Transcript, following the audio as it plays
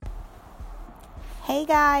Hey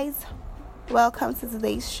guys, welcome to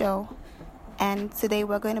today's show. And today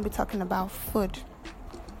we're going to be talking about food.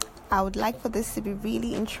 I would like for this to be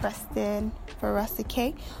really interesting for us,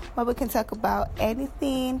 okay? Where we can talk about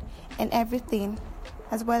anything and everything,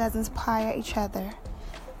 as well as inspire each other.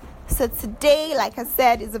 So today, like I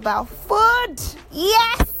said, is about food.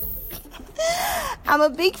 Yes! I'm a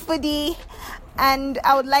big foodie, and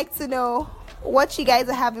I would like to know what you guys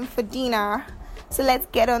are having for dinner. So let's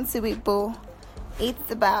get on to it, boo.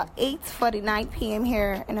 It's about 8:49 p.m.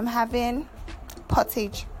 here, and I'm having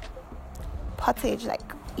pottage, like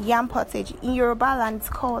yam pottage. In Yoruba land, it's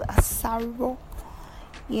called asaro.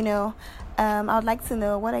 I would like to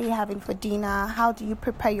know, what are you having for dinner? How do you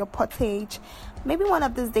prepare your pottage? Maybe one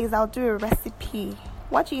of these days I'll do a recipe.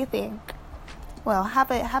 What do you think? Well,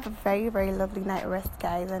 have a very, very lovely night rest,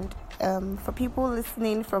 guys. And for people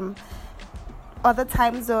listening from other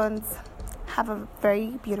time zones, have a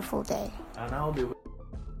very beautiful day. And I'll be